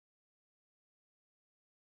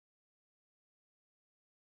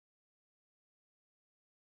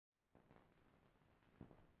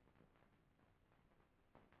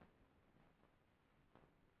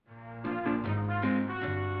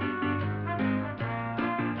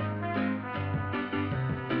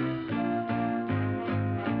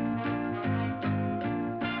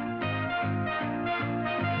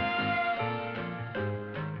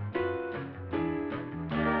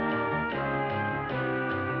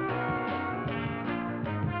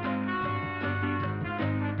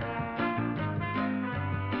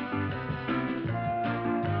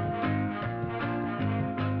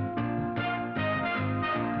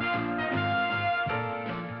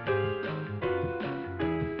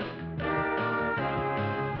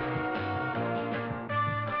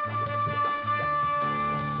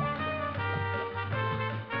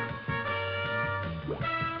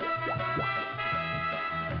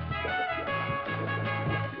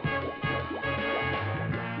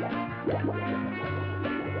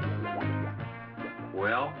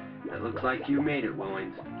Well, it looks like you made it,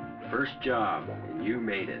 Willings. First job, and you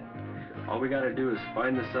made it. All we gotta do is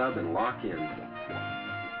find the sub and lock in.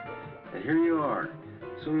 And here you are,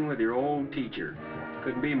 swimming with your old teacher.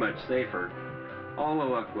 Couldn't be much safer. All the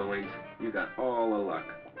luck, Willings. You got all the luck.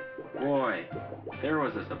 Boy, there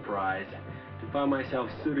was a surprise to find myself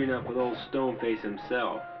suiting up with old Stoneface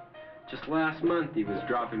himself. Just last month he was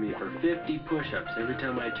dropping me for 50 push-ups every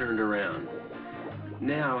time I turned around.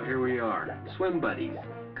 Now here we are, swim buddies,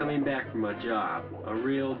 coming back from a job, a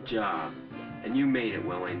real job. And you made it,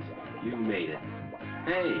 Willings. You made it.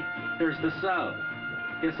 Hey, there's the sub.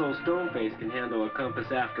 Guess old Stoneface can handle a compass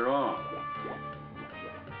after all.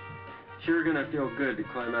 Sure gonna feel good to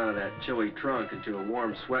climb out of that chilly trunk into a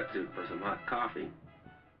warm sweatsuit for some hot coffee.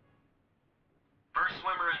 First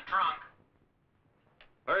swimmer in trunk.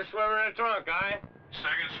 First swimmer in trunk, aye.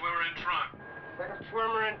 Second swimmer in trunk. Second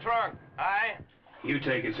swimmer in trunk, aye. You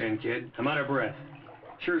take us in, kid. I'm out of breath.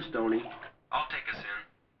 Sure, Stoney. I'll take us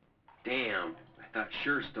in. Damn, I thought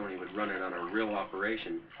sure Stoney would run it on a real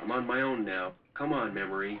operation. I'm on my own now. Come on,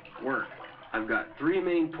 memory, work. I've got 3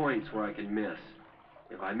 main points where I can miss.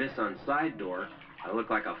 If I miss on side door, I look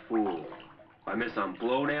like a fool. If I miss on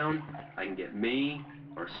blowdown, I can get me,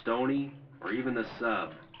 or Stoney, or even the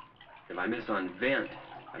sub. If I miss on vent,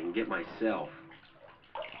 I can get myself.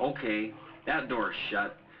 Okay, that door's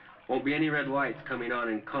shut. Won't be any red lights coming on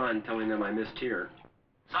in con telling them I missed here.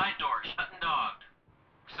 Side door, shut and dogged.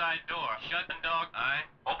 Side door, shut and dogged, aye.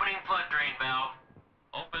 Opening flood drain valve.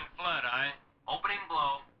 Open flood, aye. Opening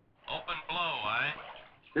blow. Open blow, aye.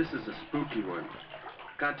 This is a spooky one.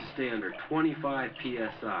 Got to stay under 25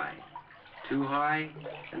 PSI. Too high,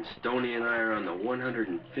 and Stoney and I are on the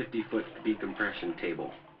 150-foot decompression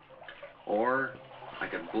table. Or I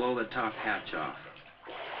could blow the top hatch off.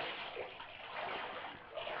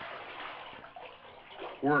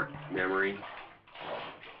 Work, memory.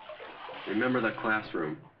 Remember the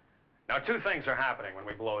classroom. Now, 2 things are happening when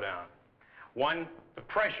we blow down. One, the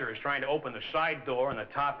pressure is trying to open the side door and the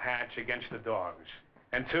top hatch against the dogs.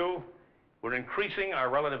 And 2, we're increasing our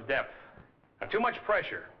relative depth. Now, too much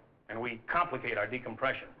pressure, and we complicate our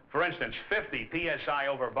decompression. For instance, 50 PSI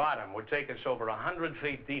over bottom would take us over 100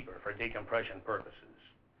 feet deeper for decompression purposes.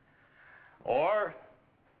 Or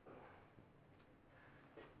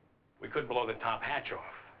we could blow the top hatch off.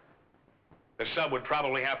 The sub would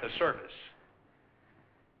probably have to surface.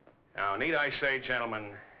 Now, need I say,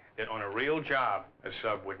 gentlemen, that on a real job, a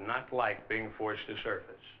sub would not like being forced to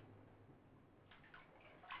surface.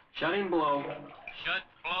 Shutting blow. Shut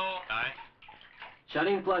blow, aye.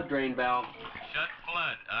 Shutting flood drain valve. Shut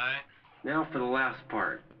flood, aye. Now for the last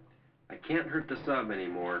part. I can't hurt the sub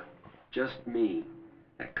anymore. Just me.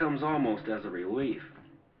 That comes almost as a relief.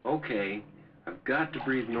 Okay, I've got to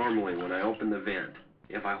breathe normally when I open the vent.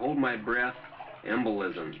 If I hold my breath,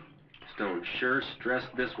 embolism. Stone sure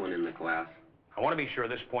stressed this one in the class. I want to be sure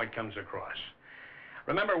this point comes across.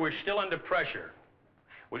 Remember, we're still under pressure.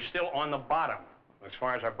 We're still on the bottom as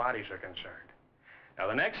far as our bodies are concerned. Now,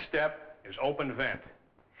 the next step is open vent.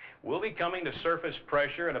 We'll be coming to surface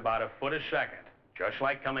pressure at about 1 foot a second, just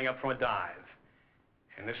like coming up from a dive.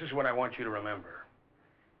 And this is what I want you to remember.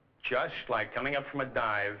 Just like coming up from a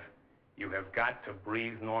dive, you have got to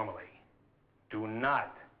breathe normally. Do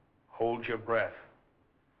not hold your breath.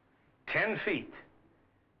 10 feet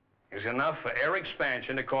is enough for air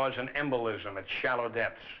expansion to cause an embolism at shallow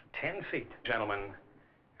depths. 10 feet, gentlemen,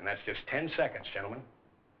 and that's just 10 seconds, gentlemen.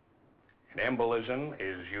 An embolism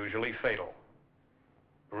is usually fatal.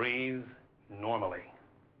 Breathe normally.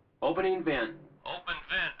 Opening vent. Open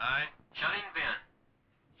vent, aye. Shutting vent.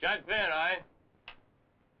 Shut vent, aye.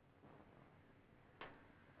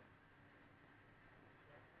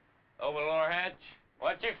 Open lower hatch.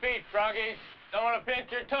 Watch your feet, froggies. Don't want to pinch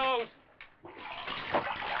your toes.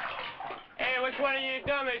 Hey, which one of you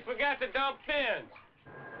dummies forgot to dump fins?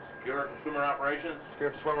 Secure from swimmer operations?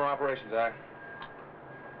 Secure from swimmer operations, aye.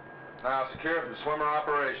 Now, secure from swimmer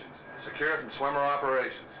operations. Secure from swimmer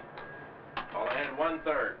operations. All in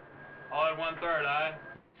 1/3. All at 1/3, aye.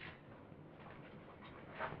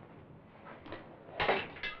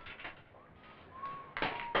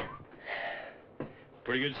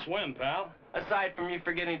 Pretty good swim, pal. Aside from you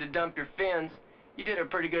forgetting to dump your fins, you did a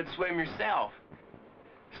pretty good swim yourself.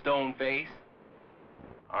 Stoneface.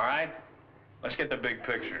 All right, let's get the big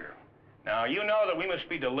picture. Now, you know that we must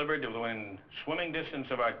be delivered to within swimming distance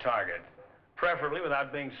of our target, preferably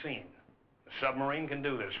without being seen. The submarine can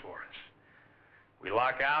do this for us. We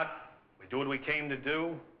lock out, we do what we came to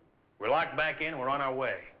do, we're locked back in, we're on our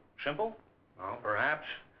way. Simple? Well, perhaps,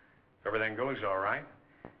 if everything goes all right.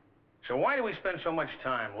 So why do we spend so much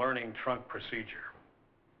time learning trunk procedure?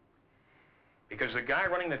 Because the guy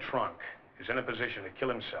running the trunk is in a position to kill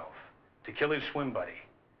himself, to kill his swim buddy,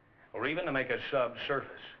 or even to make a sub surface.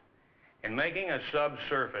 And making a sub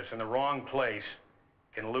surface in the wrong place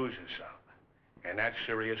can lose a sub. And that's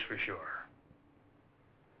serious for sure.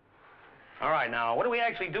 All right, now, what do we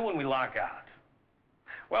actually do when we lock out?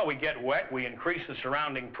 Well, we get wet, we increase the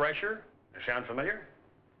surrounding pressure. Does that sound familiar?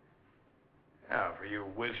 Now, for you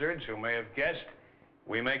wizards who may have guessed,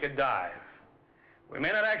 we make a dive. We may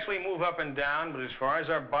not actually move up and down, but as far as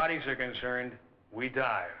our bodies are concerned, we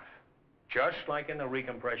dive. Just like in the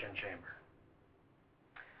recompression chamber.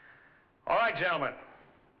 All right, gentlemen.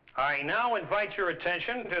 I now invite your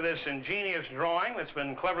attention to this ingenious drawing that's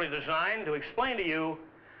been cleverly designed to explain to you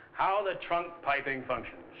how the trunk piping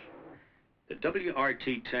functions. The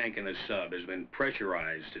WRT tank in the sub has been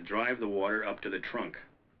pressurized to drive the water up to the trunk.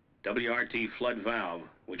 WRT flood valve,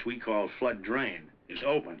 which we call flood drain, is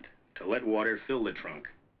opened to let water fill the trunk.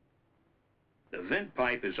 The vent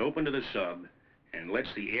pipe is open to the sub and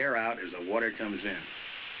lets the air out as the water comes in.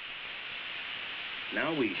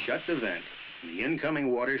 Now we shut the vent, and the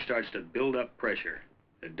incoming water starts to build up pressure.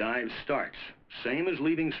 The dive starts, same as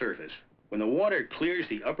leaving surface. When the water clears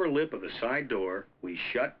the upper lip of the side door, we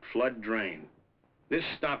shut flood drain. This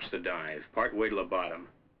stops the dive partway to the bottom.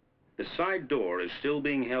 The side door is still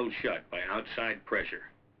being held shut by outside pressure.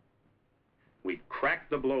 We crack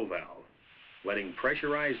the blow valve, letting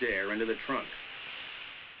pressurized air into the trunk.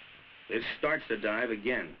 This starts the dive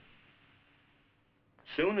again.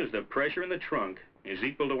 Soon as the pressure in the trunk is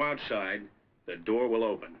equal to outside, the door will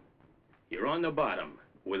open. You're on the bottom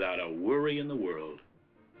without a worry in the world.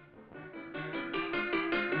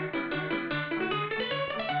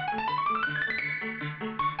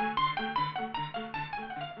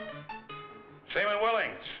 Seaman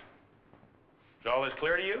Willings, is all this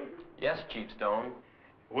clear to you? Yes, Chief Stone.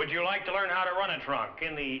 Would you like to learn how to run a trunk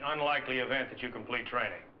in the unlikely event that you complete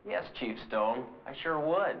training? Yes, Chief Stone. I sure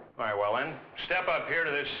would. All right, well then, step up here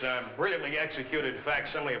to this brilliantly executed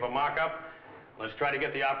facsimile of a mock-up. Let's try to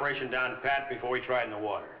get the operation down pat before we try it in the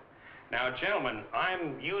water. Now, gentlemen,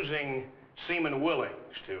 I'm using Seaman Willings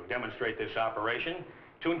to demonstrate this operation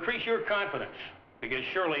to increase your confidence, because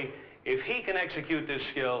surely, if he can execute this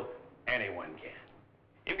skill, anyone can.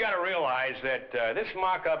 You've got to realize that this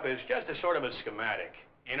mock-up is just a sort of a schematic.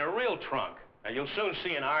 In a real trunk, now you'll soon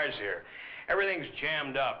see in ours here, everything's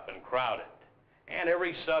jammed up and crowded, and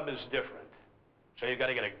every sub is different. So you've got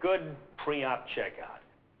to get a good pre-op checkout.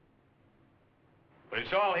 But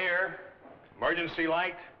it's all here. Emergency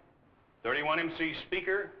light, 31 MC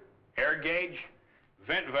speaker, air gauge,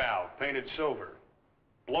 vent valve painted silver,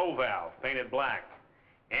 blow valve painted black,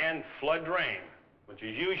 and flood drain, which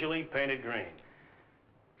is usually painted green.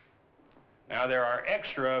 Now there are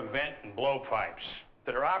extra vent and blow pipes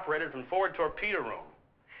that are operated from forward torpedo room.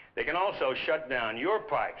 They can also shut down your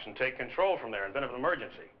pipes and take control from there in event of an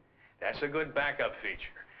emergency. That's a good backup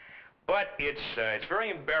feature. But it's very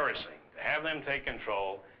embarrassing to have them take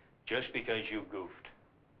control just because you goofed.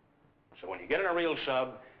 So when you get in a real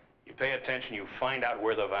sub, you pay attention, you find out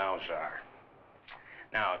where the valves are.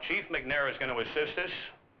 Now, Chief McNair is going to assist us.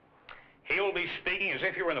 He will be speaking as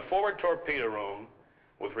if you were in the forward torpedo room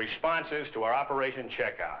with responses to our operation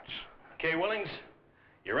checkouts. Okay, Willings,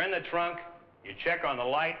 you're in the trunk. You check on the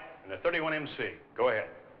light and the 31 MC. Go ahead.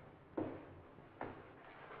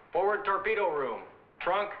 Forward torpedo room.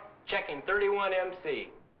 Trunk, checking 31 MC.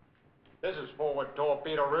 This is forward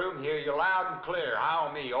torpedo room. Hear you loud and clear.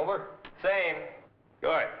 How me, over? Same.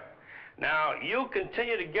 Good. Now, you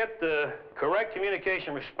continue to get the correct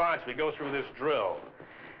communication response as we go through this drill.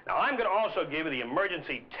 Now, I'm going to also give you the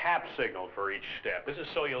emergency tap signal for each step. This is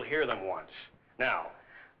so you'll hear them once. Now,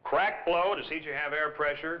 crack blow to see that you have air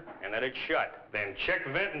pressure and that it's shut. Then check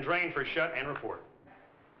vent and drain for shut and report.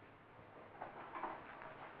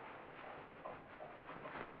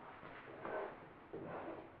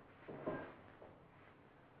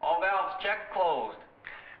 All valves checked, closed.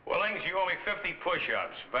 Willings, you owe me 50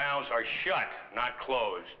 push-ups. Valves are shut, not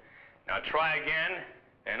closed. Now try again,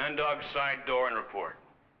 and undog side door and report.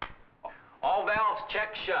 All valves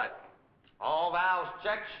checked shut. All valves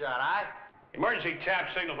checked shut, aye? Emergency tap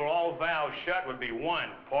signal for all valves shut would be 1.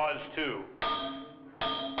 Pause 2.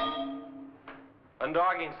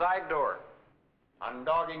 Undogging side door.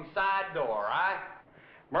 Undogging side door, aye?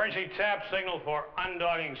 Emergency tap signal for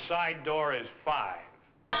undogging side door is 5.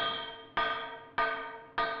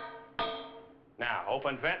 Now,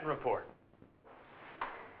 open vent and report.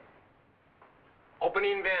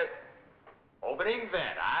 Opening vent. Opening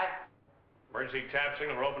vent, aye? Emergency tap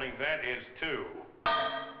signal for opening vent is 2.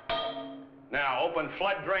 Now, open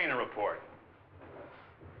flood drain and report.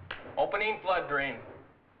 Opening flood drain.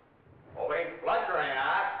 Opening flood drain,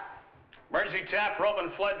 aye. Emergency tap for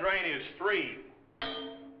open flood drain is 3.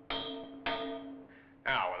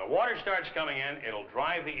 Now, when the water starts coming in, it'll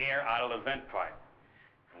drive the air out of the vent pipe.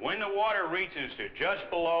 When the water reaches to just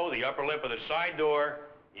below the upper lip of the side door,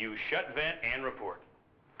 you shut vent and report.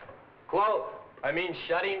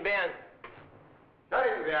 Shutting vent.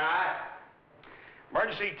 Shutting the aye.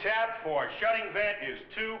 Emergency tap for shutting vent is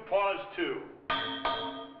 2, pause 2.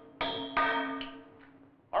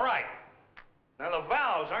 All right. Now, the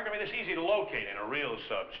valves aren't going to be this easy to locate in a real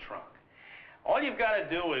sub's trunk. All you've got to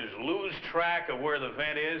do is lose track of where the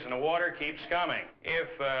vent is and the water keeps coming. If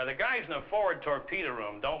the guys in the forward torpedo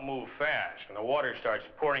room don't move fast and the water starts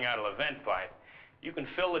pouring out of the vent pipe, you can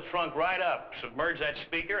fill the trunk right up, submerge that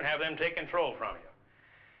speaker, and have them take control from you.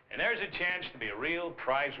 And there's a chance to be a real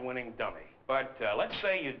prize-winning dummy. But let's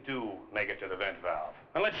say you do make it to the vent valve.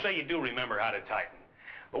 And let's say you do remember how to tighten.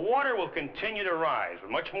 The water will continue to rise,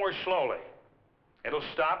 but much more slowly. It'll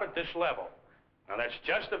stop at this level. Now, that's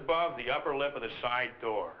just above the upper lip of the side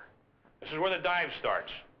door. This is where the dive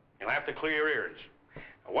starts. You'll have to clear your ears.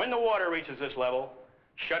 Now, when the water reaches this level,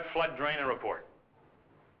 shut flood drain and report.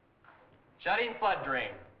 Shutting flood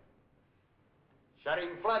drain. Shutting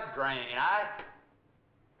flood drain, aye.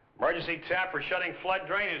 Emergency tap for shutting flood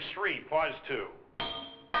drain is 3, pause 2.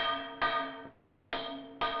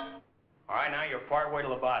 All right, now you're partway to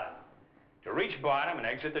the bottom. To reach bottom and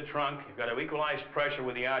exit the trunk, you've got to equalize pressure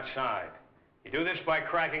with the outside. You do this by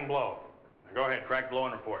cracking blow. Now go ahead, crack blow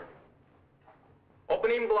and report.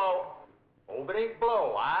 Opening blow. Opening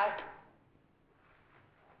blow, aye.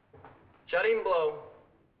 Shutting blow.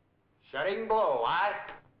 Shutting blow, aye.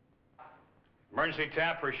 Emergency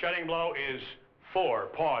tap for shutting blow is 4,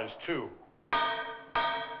 pause 2.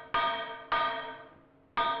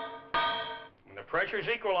 When the pressure's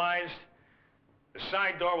equalized, the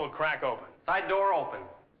side door will crack open. Side door open.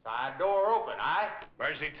 Side door open, aye.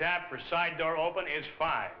 Emergency tap for side door open is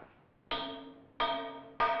 5.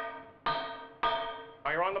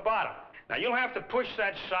 Now you're on the bottom. Now you'll have to push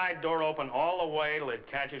that side door open all the way till it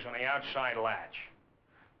catches on the outside latch.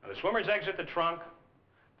 Now the swimmers exit the trunk.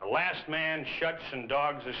 The last man shuts and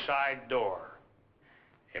dogs the side door.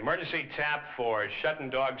 Emergency tap for shut and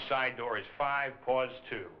dog side door is 5, pause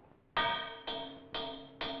 2.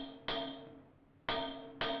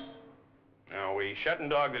 Now, we shut and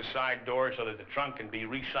dog the side door so that the trunk can be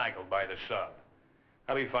recycled by the sub.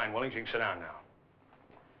 That'll be fine, Willings. You can sit down now.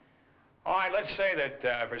 All right, let's say that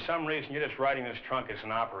for some reason you're just riding this trunk as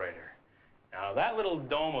an operator. Now, that little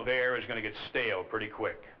dome of air is going to get stale pretty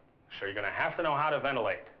quick, so you're going to have to know how to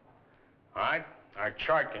ventilate. All right? Our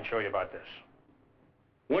chart can show you about this.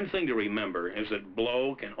 One thing to remember is that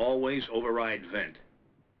blow can always override vent.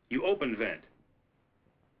 You open vent,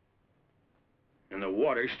 and the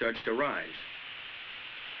water starts to rise.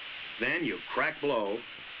 Then you crack blow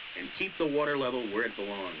and keep the water level where it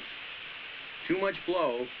belongs. Too much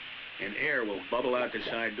blow, and air will bubble out the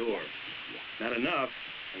side door. Not enough,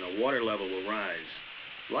 and the water level will rise.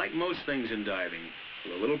 Like most things in diving,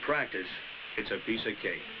 with a little practice, it's a piece of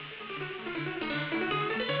cake.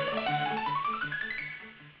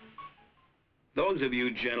 Those of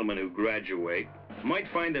you gentlemen who graduate might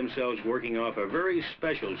find themselves working off a very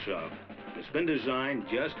special sub that's been designed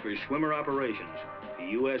just for swimmer operations,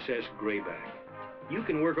 the USS Grayback. You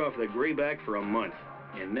can work off the Grayback for a month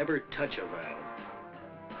and never touch a valve.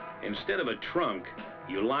 Instead of a trunk,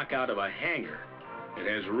 you lock out of a hangar. It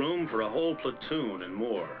has room for a whole platoon and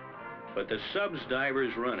more. But the sub's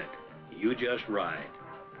divers run it. You just ride.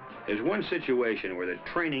 There's one situation where the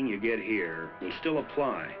training you get here will still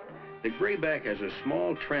apply. The Grayback has a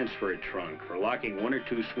small transfer trunk for locking 1 or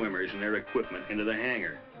 2 swimmers and their equipment into the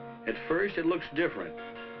hangar. At first, it looks different,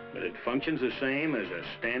 but it functions the same as a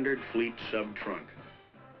standard fleet sub-trunk.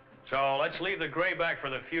 So let's leave the Grayback for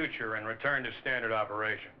the future and return to standard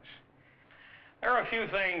operations. There are a few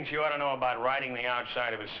things you ought to know about riding the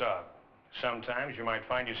outside of a sub. Sometimes you might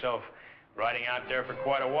find yourself riding out there for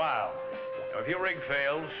quite a while. Now, if your rig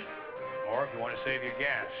fails, or if you want to save your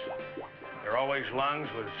gas, there are always lungs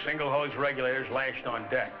with single hose regulators lashed on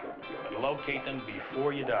deck. But locate them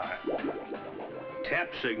before you die. Tap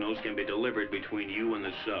signals can be delivered between you and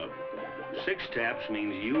the sub. 6 taps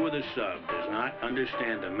means you or the sub does not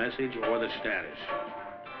understand the message or the status.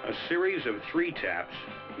 A series of 3 taps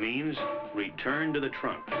means return to the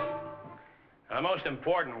trunk. Now, the most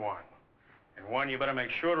important one, and one you better make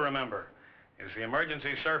sure to remember, is the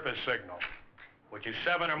emergency surface signal, which is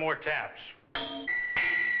 7 or more taps.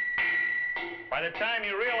 By the time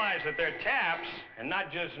you realize that they're taps and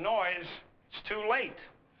not just noise, it's too late.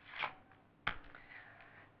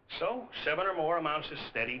 Also, 7 or more amounts of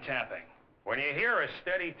steady tapping. When you hear a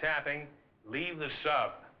steady tapping, leave the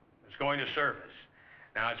sub. It's going to surface.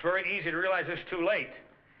 Now, it's very easy to realize this too late.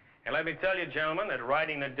 And let me tell you, gentlemen, that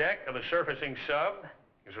riding the deck of a surfacing sub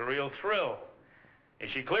is a real thrill. As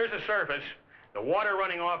she clears the surface, the water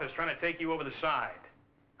running off is trying to take you over the side.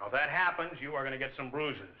 Now, if that happens, you are going to get some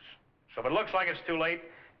bruises. So if it looks like it's too late,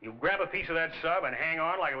 you grab a piece of that sub and hang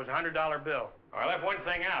on like it was a $100 bill. Oh, I left one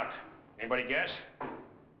thing out. Anybody guess?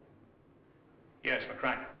 Yes,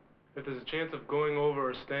 McCracken. If there's a chance of going over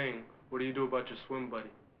or staying, what do you do about your swim buddy?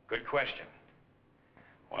 Good question.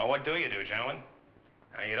 Well, what do you do, gentlemen?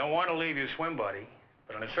 Now, you don't want to leave your swim buddy,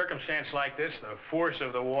 but in a circumstance like this, the force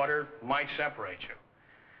of the water might separate you.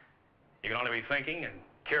 You can only be thinking and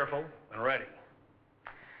careful and ready.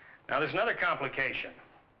 Now, there's another complication,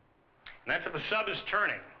 and that's if the sub is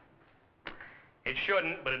turning. It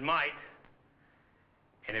shouldn't, but it might.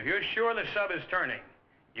 And if you're sure the sub is turning,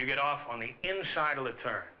 you get off on the inside of the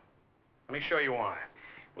turn. Let me show you why.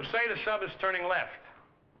 We'll say the sub is turning left.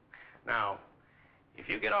 Now, if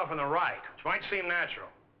you get off on the right, which might seem natural,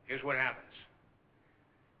 here's what happens.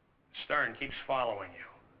 The stern keeps following you.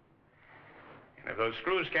 And if those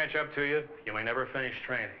screws catch up to you, you may never finish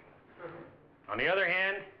training. On the other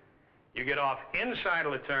hand, you get off inside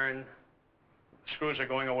of the turn, the screws are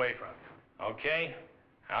going away from you. Okay?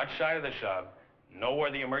 Outside of the sub, know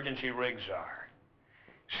where the emergency rigs are.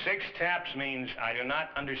 6 taps means I do not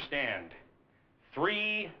understand.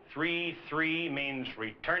 3, 3, 3 means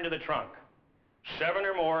return to the trunk. 7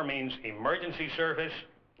 or more means emergency surface,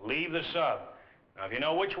 leave the sub. Now, if you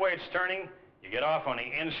know which way it's turning, you get off on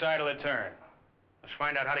the inside of the turn. Let's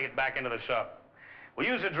find out how to get back into the sub. We'll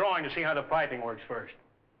use a drawing to see how the piping works first.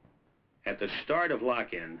 At the start of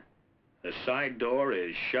lock-in, the side door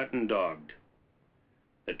is shut and dogged.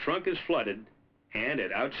 The trunk is flooded and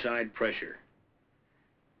at outside pressure.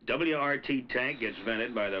 WRT tank gets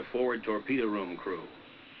vented by the forward torpedo room crew.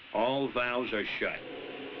 All valves are shut.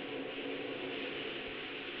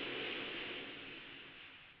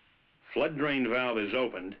 Flood drain valve is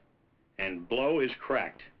opened and blow is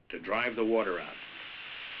cracked to drive the water out.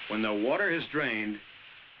 When the water has drained,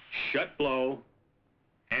 shut blow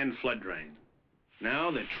and flood drain. Now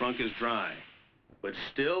the trunk is dry, but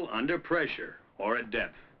still under pressure or at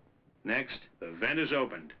depth. Next, the vent is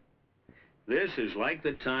opened. This is like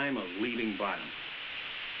the time of leaving bottom.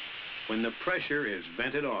 When the pressure is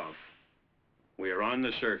vented off, we are on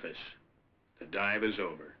the surface. The dive is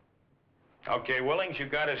over. Okay, Willings, you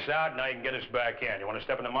got us out, now you can get us back in. You want to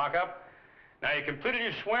step in the mock-up? Now, you completed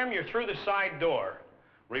your swim, you're through the side door.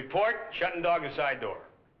 Report, shut and dog the side door.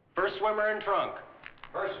 First swimmer in trunk.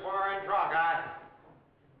 First swimmer in trunk, aye.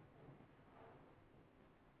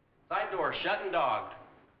 Side door shut and dogged.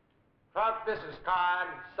 Trunk, this is Con.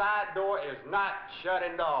 Side door is not shut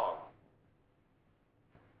and dogged.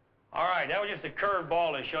 All right, that was just a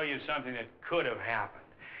curveball to show you something that could have happened.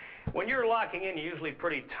 When you're locking in, you're usually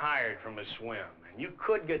pretty tired from a swim, and you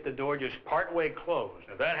could get the door just partway closed.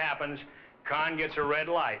 If that happens, Con gets a red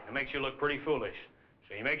light. It makes you look pretty foolish.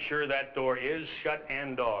 So you make sure that door is shut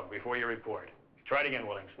and dogged before you report. Try it again,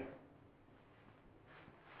 Willings.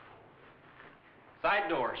 Side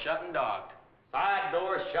door shut and dogged. Side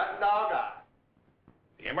door shut and dogged, aye.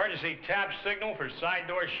 The emergency tap signal for side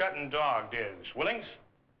door shut and dogged is, Willings?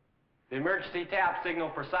 The emergency tap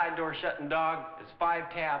signal for side door shut and dogged is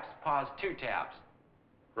 5 taps, pause 2 taps.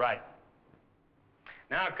 Right.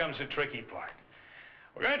 Now comes the tricky part.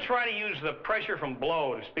 We're going to try to use the pressure from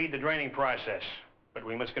blow to speed the draining process, but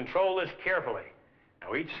we must control this carefully.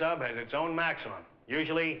 Now, each sub has its own maximum.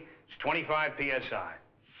 Usually, it's 25 psi.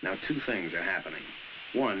 Now, 2 things are happening.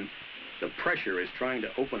 1, the pressure is trying to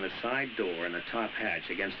open the side door and the top hatch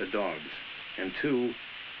against the dogs. And 2,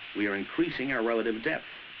 we are increasing our relative depth.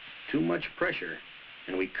 Too much pressure,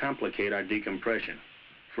 and we complicate our decompression.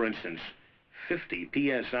 For instance, 50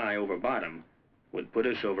 psi over bottom would put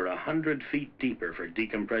us over 100 feet deeper for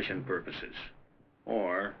decompression purposes.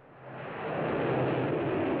 Or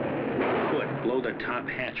we could blow the top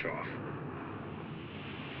hatch off.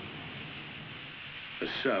 The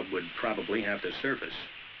sub would probably have to surface.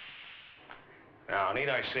 Now, need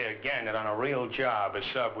I say again that on a real job, a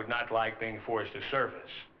sub would not like being forced to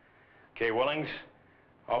surface. Okay, Willings?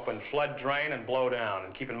 Open flood drain and blow down,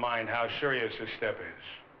 and keep in mind how serious this step is.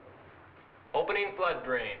 Opening flood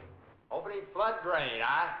drain. Opening flood drain,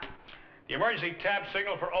 aye. The emergency tap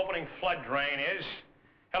signal for opening flood drain is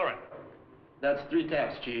Helleran. That's 3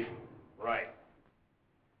 taps, Chief. Right.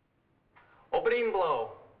 Opening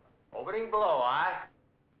blow. Opening blow, aye.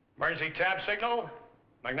 Emergency tap signal,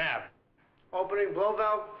 McNabb. Opening blow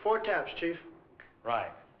valve, 4 taps, Chief.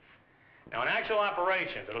 Right. Now, in actual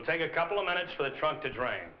operations, it'll take a couple of minutes for the trunk to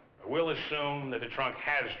drain. We'll assume that the trunk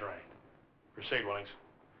has drained. Proceed, Willings.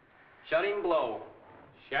 Shutting blow.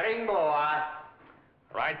 Shutting blow, aye.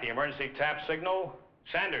 All right, the emergency tap signal.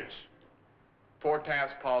 Sanders. 4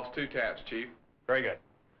 taps, pulse, 2 taps, Chief. Very good.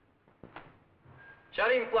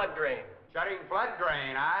 Shutting flood drain. Shutting flood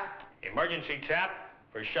drain, aye. Emergency tap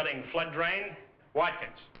for shutting flood drain.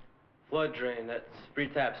 Watkins. Flood drain, that's 3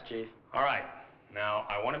 taps, Chief. All right. Now,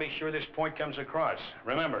 I want to be sure this point comes across.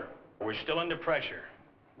 Remember, we're still under pressure.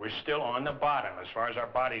 We're still on the bottom as far as our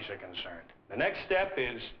bodies are concerned. The next step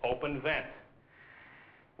is open vent.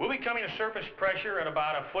 We'll be coming to surface pressure at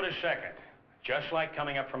about a foot a second, just like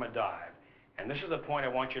coming up from a dive. And this is the point I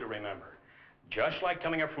want you to remember. Just like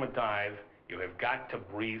coming up from a dive, you have got to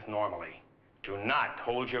breathe normally. Do not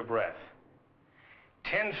hold your breath.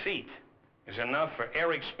 10 feet is enough for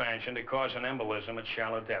air expansion to cause an embolism at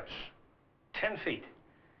shallow depths. 10 feet.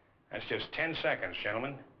 That's just 10 seconds,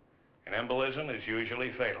 gentlemen. An embolism is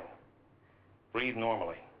usually fatal. Breathe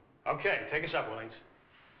normally. Okay, take us up, Willings.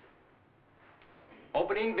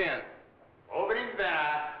 Opening vent. Opening vent,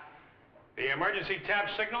 aye. The emergency tap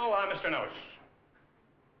signal, Mr. Notes.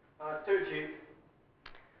 2, Chief.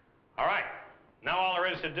 All right. Now all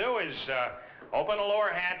there is to do is open the lower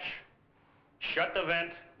hatch, shut the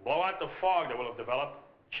vent, blow out the fog that will have developed,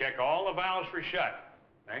 check all the valves for shut.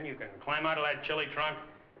 Then you can climb out of that chilly trunk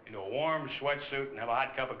into a warm sweatsuit and have a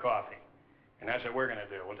hot cup of coffee. And that's what we're going to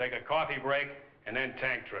do. We'll take a coffee break and then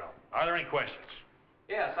tank drill. Are there any questions?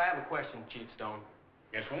 Yes, I have a question, Chief Stone.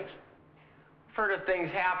 Yes, Willings? I've heard of things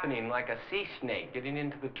happening, like a sea snake getting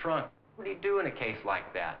into the trunk. What do you do in a case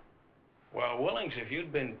like that? Well, Willings, if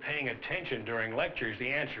you'd been paying attention during lectures, the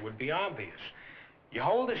answer would be obvious. You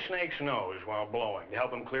hold the snake's nose while blowing to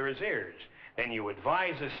help him clear his ears. Then you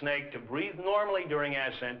advise the snake to breathe normally during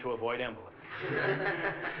ascent to avoid embolism.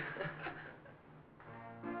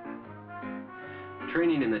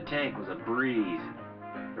 Training in the tank was a breeze.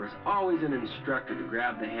 There was always an instructor to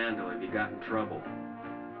grab the handle if you got in trouble.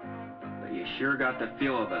 But you sure got the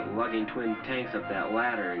feel of it lugging twin tanks up that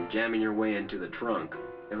ladder and jamming your way into the trunk.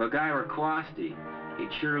 If a guy were closty,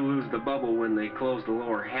 he'd sure lose the bubble when they close the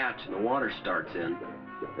lower hatch and the water starts in.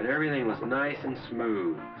 But everything was nice and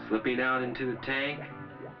smooth. Slipping out into the tank,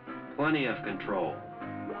 plenty of control.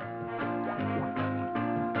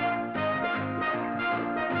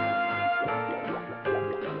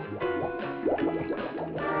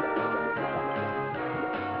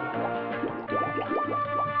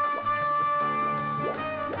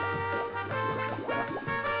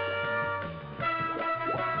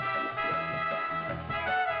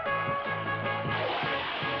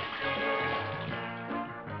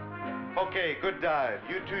 Okay, good dive.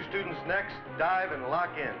 You 2 students next, dive and lock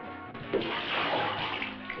in.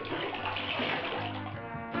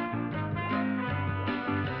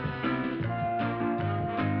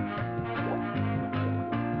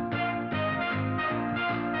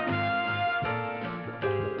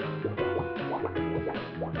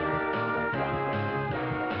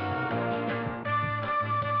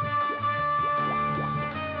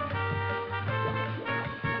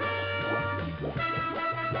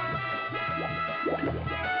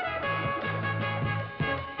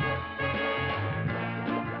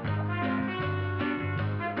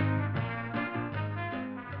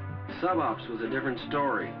 Sub-ops was a different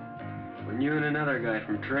story. When you and another guy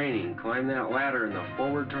from training climb that ladder in the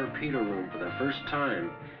forward torpedo room for the first time,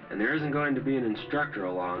 and there isn't going to be an instructor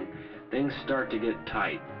along, things start to get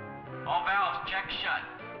tight. All valves check shut.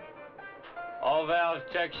 All valves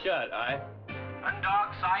check shut, aye.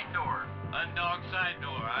 Undog side door. Undog side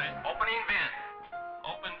door, aye. Opening vent.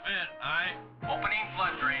 Open vent, aye. Opening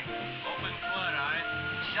flood drain. Open flood, aye.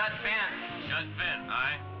 Shut vent. Shut vent,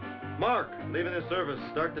 aye. Mark, leaving the service.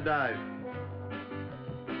 Start the dive.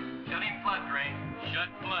 Shutting flood drain. Shut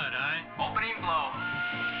flood, aye. Opening blow.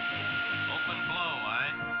 Open blow,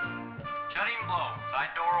 aye. Shutting blow.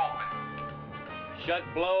 Side door open. Shut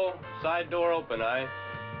blow, side door open, aye.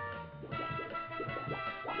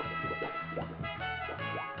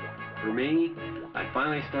 For me, I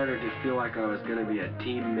finally started to feel like I was going to be a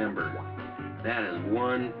team member. That is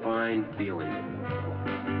one fine feeling.